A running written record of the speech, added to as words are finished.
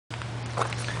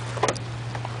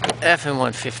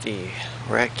FM150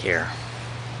 wreck here.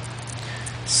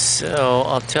 So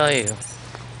I'll tell you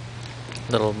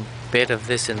a little bit of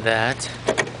this and that.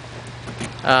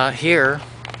 Here,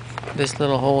 this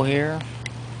little hole here,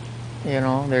 you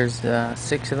know, there's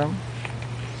 6 of them.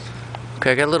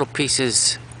 Okay, I got little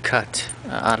pieces cut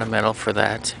out of metal for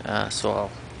that.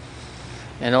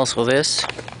 And also this.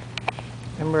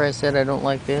 Remember I said I don't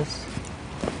like this?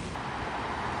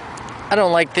 I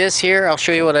don't like this here. I'll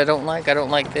show you what I don't like. I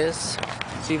don't like this.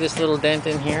 See this little dent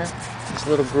in here? This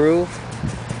little groove?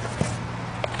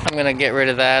 I'm gonna get rid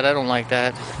of that. I don't like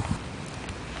that.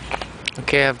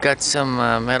 Okay, I've got some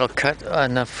metal cut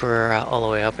enough for all the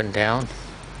way up and down.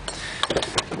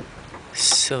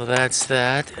 So that's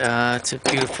that. It's a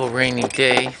beautiful rainy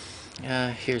day.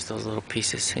 Here's those little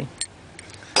pieces, see?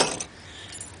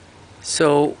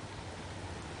 So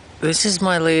this is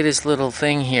my latest little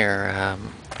thing here.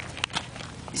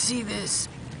 You see this?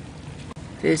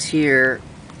 This here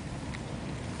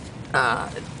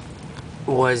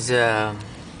was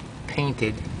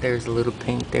painted. There's a little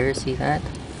paint there, see that?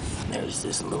 There's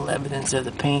this little evidence of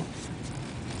the paint.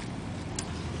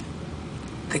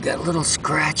 They got little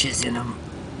scratches in them.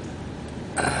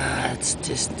 It's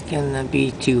just gonna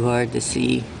be too hard to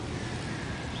see.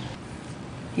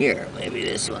 Here, maybe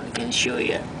this one can show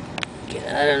you.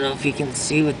 I don't know if you can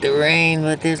see with the rain,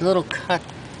 but there's little cut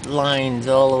lines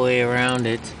all the way around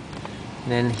it.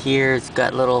 And then here it's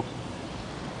got little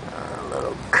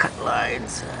cut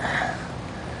lines.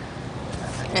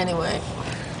 Anyway.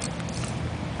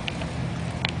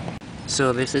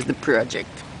 So this is the project.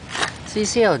 So you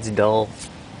see how it's dull?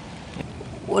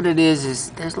 What it is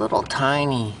there's little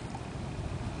tiny...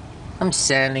 I'm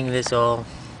sanding this all.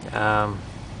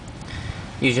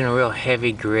 Using a real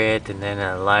heavy grit and then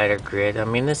a lighter grit. I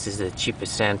mean, this is the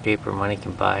cheapest sandpaper money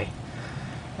can buy.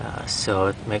 So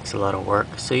it makes a lot of work.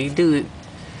 So you do it,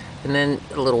 and then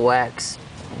a little wax,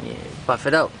 and you buff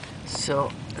it out.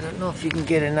 So I don't know if you can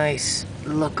get a nice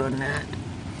look on that,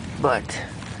 but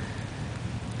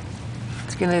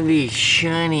it's gonna be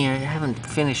shiny. I haven't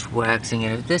finished waxing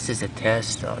it. This is a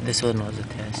test. Oh, this one was a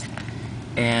test.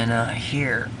 And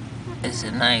here is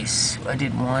a nice. I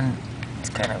did one. It's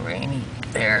kind of rainy.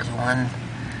 There's one,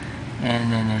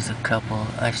 and then there's a couple.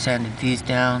 I've sanded these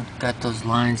down, got those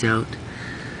lines out,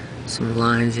 some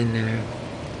lines in there.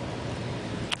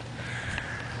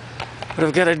 What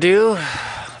I've got to do,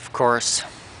 of course,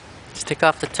 is take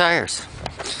off the tires.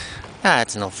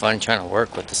 It's no fun trying to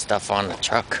work with the stuff on the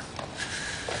truck.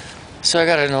 So I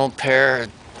got an old pair,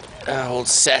 old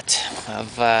set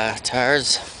of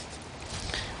tires,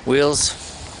 wheels,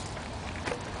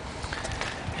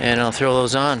 and I'll throw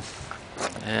those on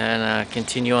and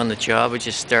continue on the job. I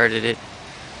just started it.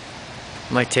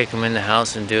 Might take them in the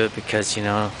house and do it because, you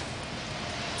know,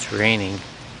 it's raining.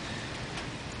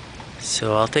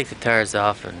 So I'll take the tires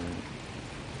off, and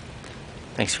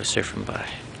thanks for surfing by.